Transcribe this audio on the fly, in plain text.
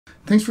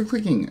Thanks for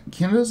clicking.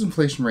 Canada's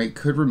inflation rate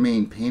could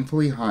remain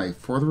painfully high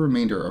for the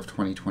remainder of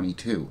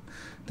 2022.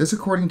 This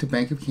according to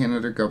Bank of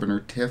Canada Governor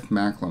Tiff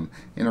Macklem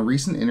in a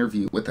recent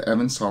interview with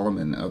Evan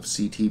Solomon of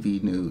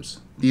CTV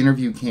News. The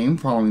interview came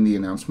following the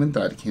announcement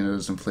that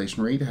Canada's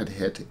inflation rate had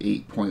hit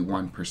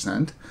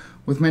 8.1%,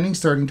 with many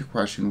starting to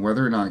question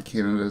whether or not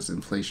Canada's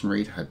inflation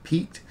rate had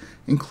peaked,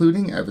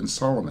 including Evan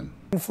Solomon.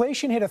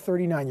 Inflation hit a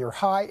 39-year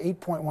high,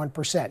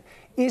 8.1%.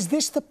 Is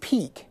this the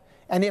peak?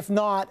 And if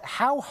not,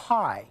 how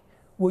high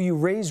will you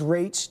raise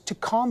rates to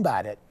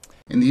combat it?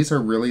 And these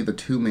are really the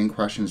two main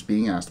questions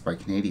being asked by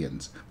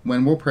Canadians.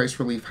 When will price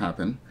relief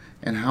happen?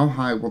 And how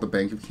high will the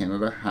Bank of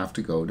Canada have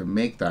to go to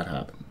make that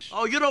happen?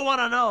 Oh, you don't want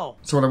to know!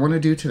 So what I want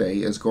to do today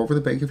is go over the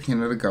Bank of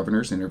Canada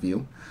Governor's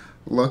interview,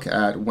 look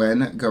at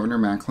when Governor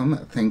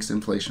Macklem thinks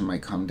inflation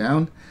might come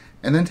down,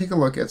 and then take a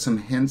look at some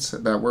hints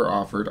that were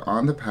offered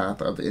on the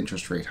path of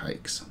interest rate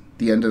hikes.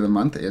 The end of the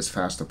month is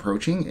fast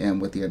approaching,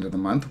 and with the end of the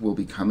month will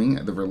be coming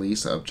the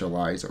release of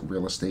July's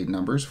real estate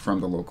numbers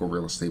from the local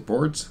real estate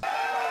boards,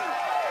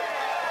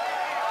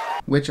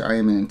 which I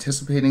am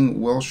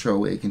anticipating will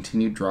show a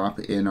continued drop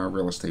in our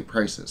real estate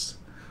prices.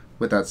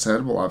 With that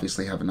said, we'll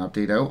obviously have an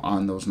update out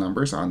on those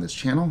numbers on this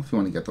channel. If you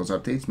want to get those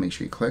updates, make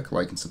sure you click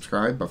like and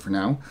subscribe. But for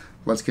now,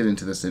 let's get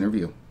into this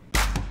interview.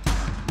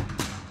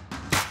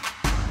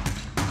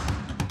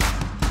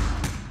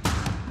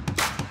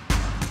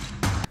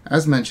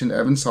 As mentioned,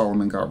 Evan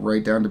Solomon got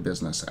right down to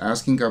business,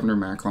 asking Governor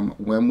Macklem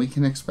when we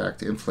can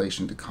expect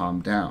inflation to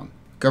calm down.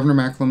 Governor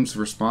Macklem's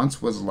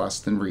response was less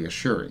than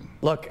reassuring.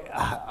 Look,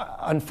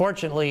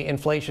 unfortunately,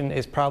 inflation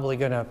is probably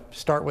going to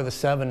start with a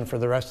 7 for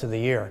the rest of the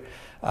year.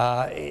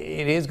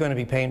 It is going to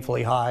be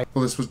painfully high.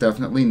 Well, this was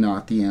definitely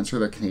not the answer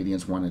that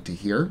Canadians wanted to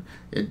hear.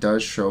 It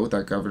does show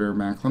that Governor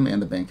Macklem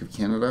and the Bank of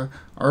Canada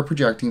are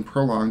projecting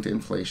prolonged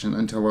inflation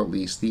until at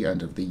least the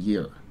end of the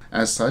year.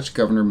 As such,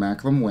 Governor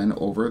Macklem went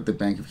over the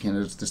Bank of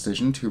Canada's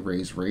decision to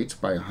raise rates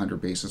by 100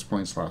 basis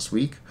points last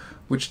week,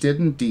 which did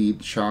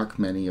indeed shock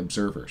many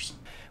observers.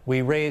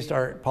 We raised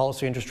our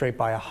policy interest rate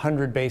by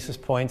 100 basis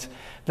points.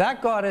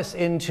 That got us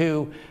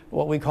into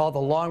what we call the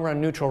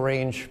long-run neutral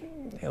range,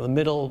 the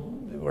middle,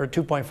 or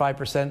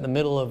 2.5%, the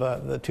middle of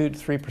the 2 to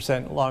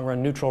 3%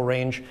 long-run neutral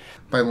range.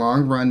 By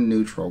long-run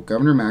neutral,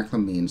 Governor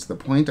Macklem means the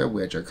point at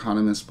which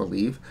economists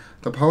believe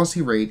the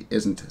policy rate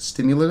isn't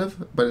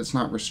stimulative, but it's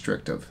not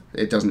restrictive.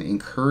 It doesn't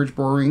encourage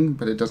borrowing,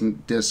 but it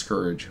doesn't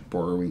discourage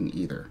borrowing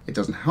either. It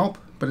doesn't help,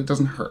 but it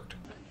doesn't hurt.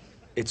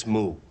 It's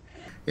moo.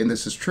 And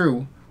this is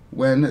true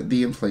when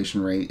the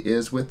inflation rate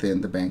is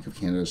within the Bank of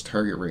Canada's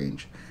target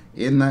range,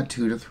 in that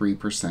 2 to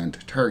 3%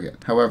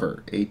 target.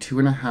 However, a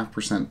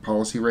 2.5%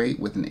 policy rate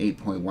with an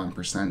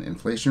 8.1%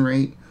 inflation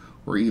rate,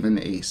 or even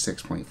a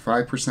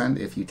 6.5%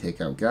 if you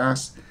take out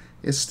gas,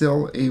 is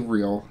still a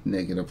real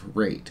negative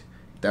rate.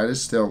 That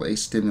is still a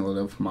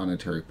stimulative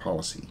monetary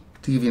policy.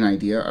 To give you an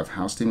idea of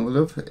how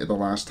stimulative, the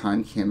last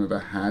time Canada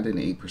had an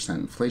 8%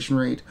 inflation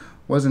rate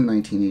was in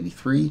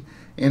 1983,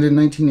 and in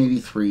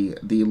 1983,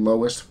 the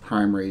lowest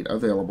prime rate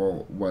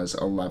available was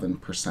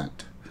 11%.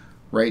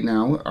 Right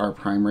now, our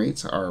prime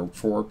rates are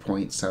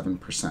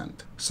 4.7%.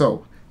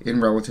 So,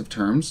 in relative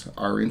terms,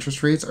 our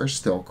interest rates are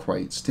still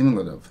quite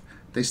stimulative.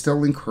 They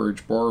still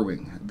encourage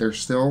borrowing. They're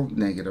still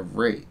negative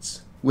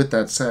rates. With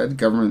that said,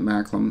 Governor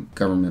Macklem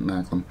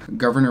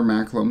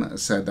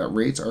said that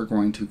rates are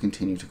going to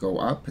continue to go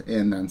up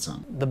and then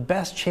some. The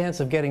best chance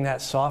of getting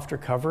that soft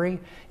recovery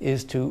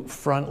is to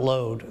front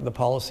load the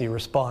policy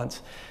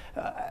response.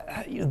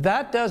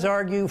 That does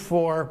argue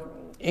for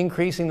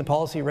increasing the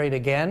policy rate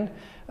again,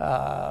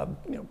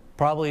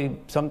 probably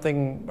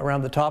something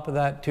around the top of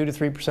that 2 to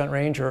 3%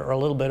 range or a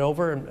little bit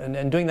over,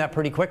 and doing that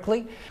pretty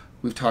quickly.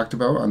 We've talked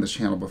about on this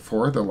channel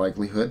before the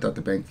likelihood that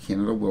the Bank of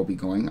Canada will be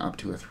going up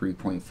to a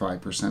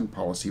 3.5%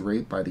 policy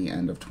rate by the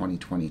end of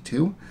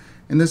 2022,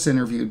 and this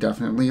interview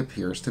definitely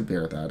appears to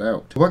bear that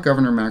out. What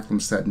Governor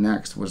Macklem said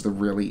next was the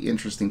really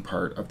interesting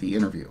part of the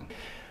interview.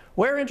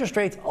 Where interest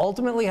rates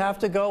ultimately have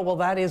to go, well,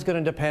 that is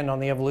going to depend on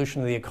the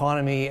evolution of the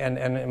economy and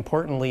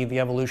importantly, the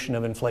evolution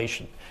of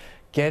inflation.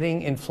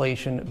 Getting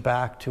inflation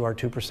back to our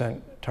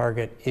 2%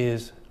 target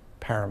is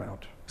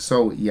paramount.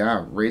 So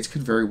yeah, rates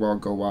could very well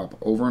go up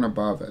over and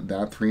above that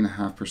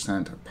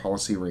 3.5%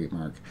 policy rate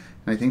mark.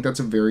 And I think that's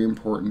a very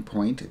important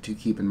point to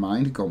keep in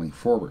mind going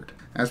forward.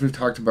 As we've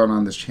talked about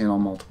on this channel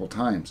multiple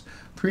times,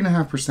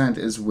 3.5%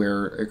 is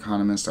where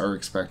economists are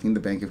expecting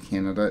the Bank of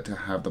Canada to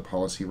have the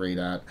policy rate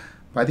at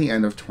by the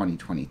end of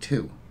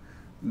 2022.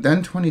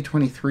 Then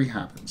 2023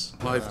 happens.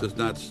 Life does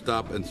not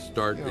stop and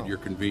start at your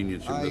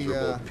convenience, you're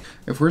miserable.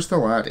 If we're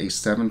still at a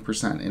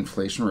 7%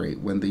 inflation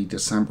rate when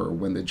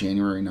the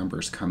January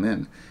numbers come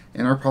in,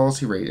 and our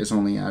policy rate is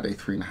only at a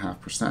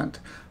 3.5%,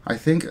 I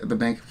think the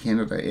Bank of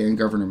Canada and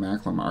Governor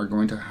Macklem are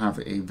going to have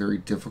a very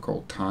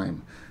difficult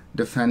time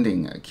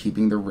defending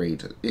keeping the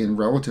rate in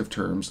relative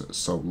terms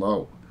so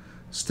low.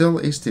 Still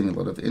a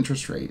stimulative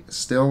interest rate,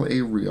 still a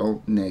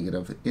real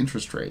negative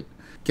interest rate.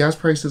 Gas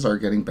prices are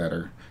getting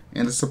better,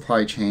 and the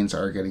supply chains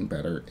are getting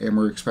better, and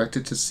we're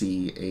expected to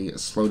see a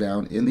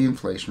slowdown in the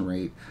inflation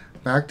rate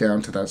back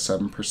down to that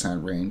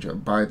 7% range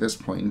by this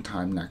point in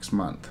time next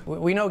month.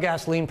 We know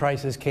gasoline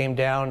prices came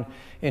down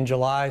in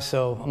July,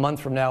 so a month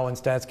from now when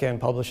StatsCan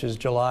publishes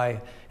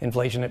July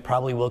inflation, it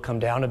probably will come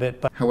down a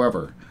bit.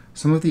 However,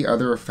 some of the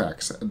other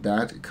effects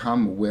that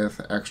come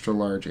with extra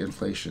large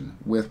inflation,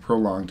 with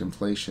prolonged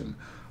inflation,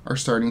 are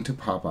starting to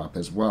pop up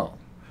as well.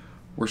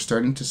 We're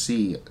starting to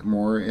see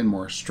more and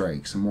more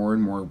strikes, more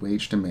and more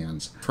wage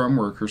demands from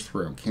workers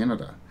throughout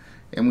Canada.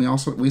 And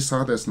we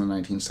saw this in the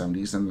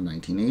 1970s and the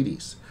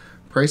 1980s.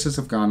 Prices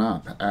have gone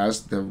up,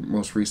 as the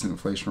most recent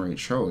inflation rate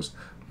shows,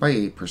 by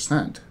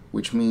 8%,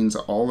 which means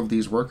all of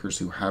these workers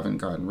who haven't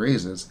gotten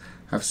raises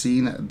have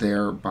seen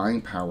their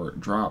buying power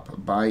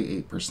drop by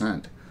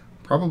 8%.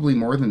 Probably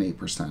more than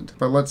 8%,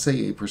 but let's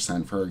say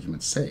 8% for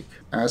argument's sake.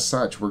 As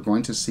such, we're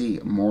going to see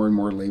more and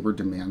more labor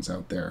demands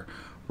out there.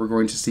 We're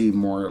going to see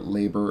more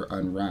labor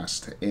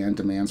unrest and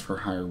demands for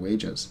higher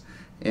wages.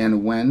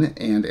 And when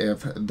and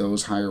if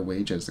those higher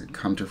wages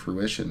come to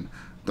fruition,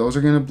 those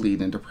are going to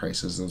bleed into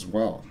prices as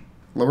well.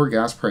 Lower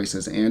gas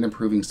prices and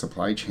improving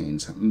supply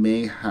chains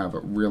may have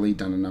really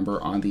done a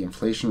number on the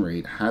inflation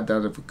rate had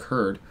that have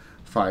occurred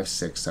 5,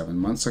 6, 7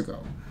 months ago.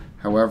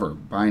 However,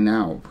 by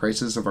now,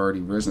 prices have already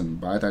risen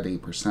by that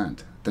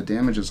 8%. The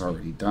damage is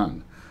already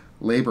done.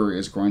 Labor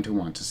is going to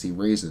want to see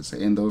raises,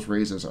 and those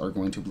raises are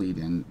going to bleed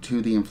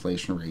into the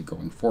inflation rate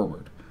going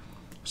forward.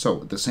 So,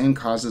 the same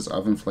causes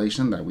of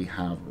inflation that we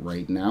have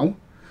right now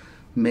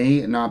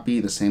may not be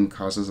the same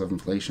causes of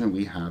inflation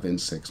we have in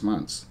 6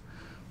 months,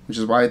 which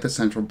is why the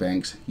central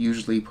banks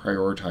usually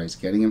prioritize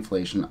getting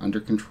inflation under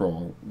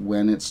control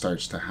when it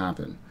starts to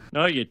happen.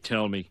 No, you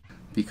tell me.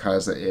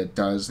 Because it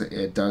does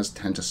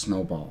tend to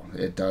snowball.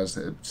 It does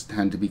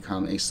tend to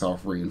become a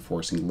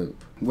self-reinforcing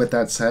loop. With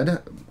that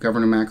said,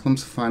 Governor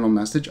Macklem's final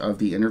message of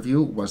the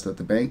interview was that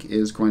the bank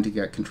is going to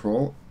get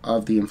control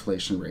of the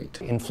inflation rate.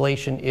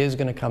 Inflation is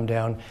going to come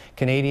down.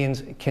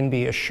 Canadians can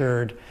be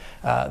assured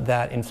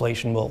that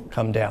inflation will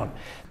come down.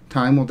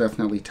 Time will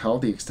definitely tell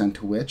the extent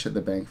to which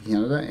the Bank of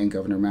Canada and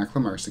Governor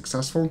Macklem are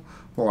successful.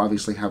 We'll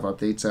obviously have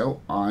updates out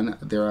on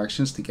their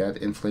actions to get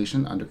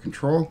inflation under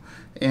control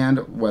and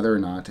whether or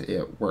not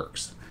it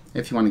works.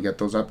 If you want to get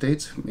those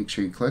updates, make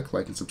sure you click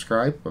like and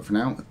subscribe. But for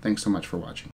now, thanks so much for watching.